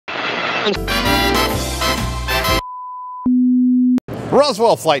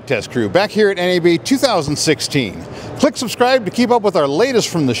Roswell Flight Test Crew, back here at NAB 2016. Click subscribe to keep up with our latest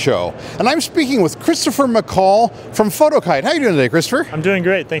from the show. And I'm speaking with Christopher McCall from Fotokite. How are you doing today, Christopher? I'm doing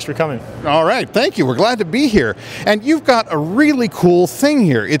great. Thanks for coming. All right, thank you. We're glad to be here. And you've got a really cool thing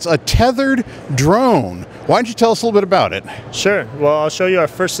here. It's a tethered drone. Why don't you tell us a little bit about it? Sure. Well, I'll show you our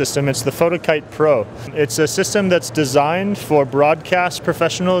first system. It's the Fotokite Pro. It's a system that's designed for broadcast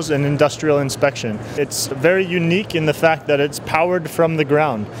professionals and industrial inspection. It's very unique in the fact that it's powered from the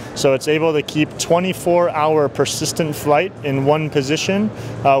ground. So it's able to keep 24-hour persistent flight in one position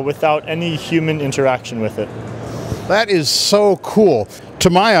without any human interaction with it. That is so cool. To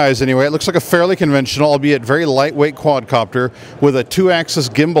my eyes anyway, it looks like a fairly conventional, albeit very lightweight quadcopter with a 2-axis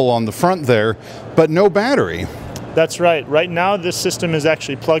gimbal on the front there, but no battery. That's right. Right now this system is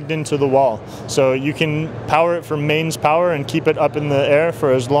actually plugged into the wall. So you can power it from mains power and keep it up in the air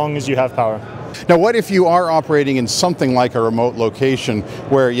for as long as you have power. Now, what if you are operating in something like a remote location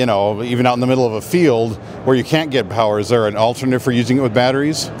where, you know, even out in the middle of a field where you can't get power? Is there an alternative for using it with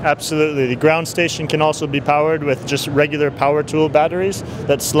batteries? Absolutely. The ground station can also be powered with just regular power tool batteries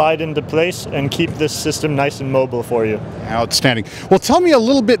that slide into place and keep this system nice and mobile for you. Outstanding. Well, tell me a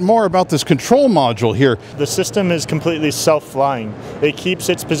little bit more about this control module here. The system is completely self-flying. It keeps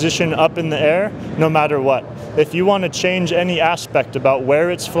its position up in the air no matter what. If you want to change any aspect about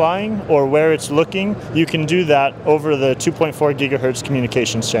where it's flying or where it's looking, you can do that over the 2.4 gigahertz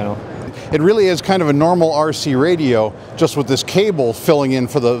communications channel. It really is kind of a normal RC radio, just with this cable filling in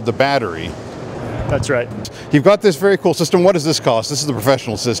for the battery. That's right. You've got this very cool system. What does this cost? This is the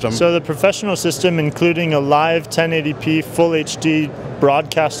professional system. So the professional system, including a live 1080p full HD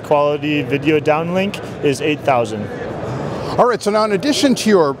broadcast quality video downlink, is $8,000. All right, so now in addition to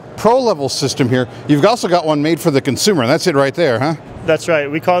your pro level system here, you've also got one made for the consumer. That's it right there, huh? That's right.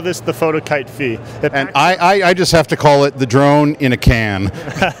 We call this the Fotokite Fee. And I just have to call it the drone in a can.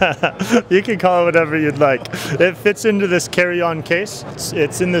 You can call it whatever you'd like. It fits into this carry-on case.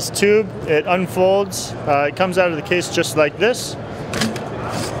 It's in this tube. It unfolds. It comes out of the case just like this.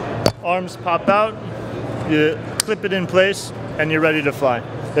 Arms pop out. You clip it in place, and you're ready to fly.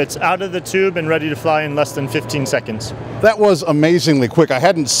 It's out of the tube and ready to fly in less than 15 seconds. That was amazingly quick. I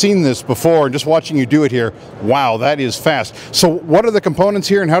hadn't seen this before, and just watching you do it here, wow, that is fast. So what are the components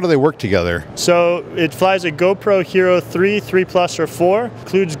here and how do they work together? So it flies a GoPro Hero 3, 3 Plus, or 4.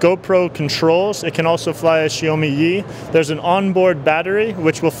 Includes GoPro controls. It can also fly a Xiaomi Yi. There's an onboard battery,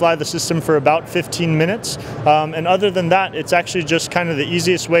 which will fly the system for about 15 minutes. And other than that, it's actually just kind of the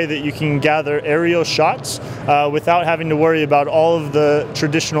easiest way that you can gather aerial shots without having to worry about all of the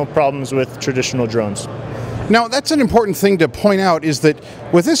traditional problems with traditional drones. Now, that's an important thing to point out, is that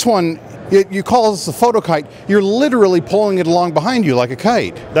with this one, you call this the Fotokite, you're literally pulling it along behind you like a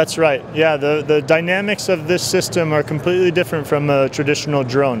kite. That's right. Yeah, the dynamics of this system are completely different from a traditional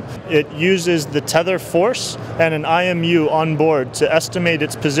drone. It uses the tether force and an IMU on board to estimate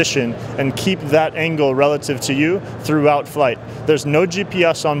its position and keep that angle relative to you throughout flight. There's no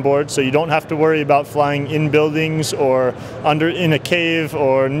GPS on board, so you don't have to worry about flying in buildings or in a cave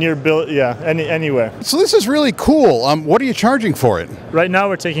or near anywhere. So this is really cool. What are you charging for it? Right now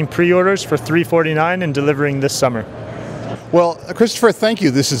we're taking pre-orders for $349 and delivering this summer. Well, Christopher, thank you.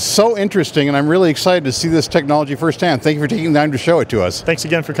 This is so interesting, and I'm really excited to see this technology firsthand. Thank you for taking the time to show it to us. Thanks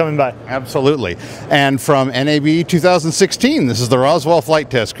again for coming by. Absolutely. And from NAB 2016, this is the Roswell Flight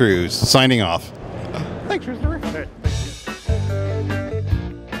Test Crew signing off. Thanks, Christopher. All right, thank you.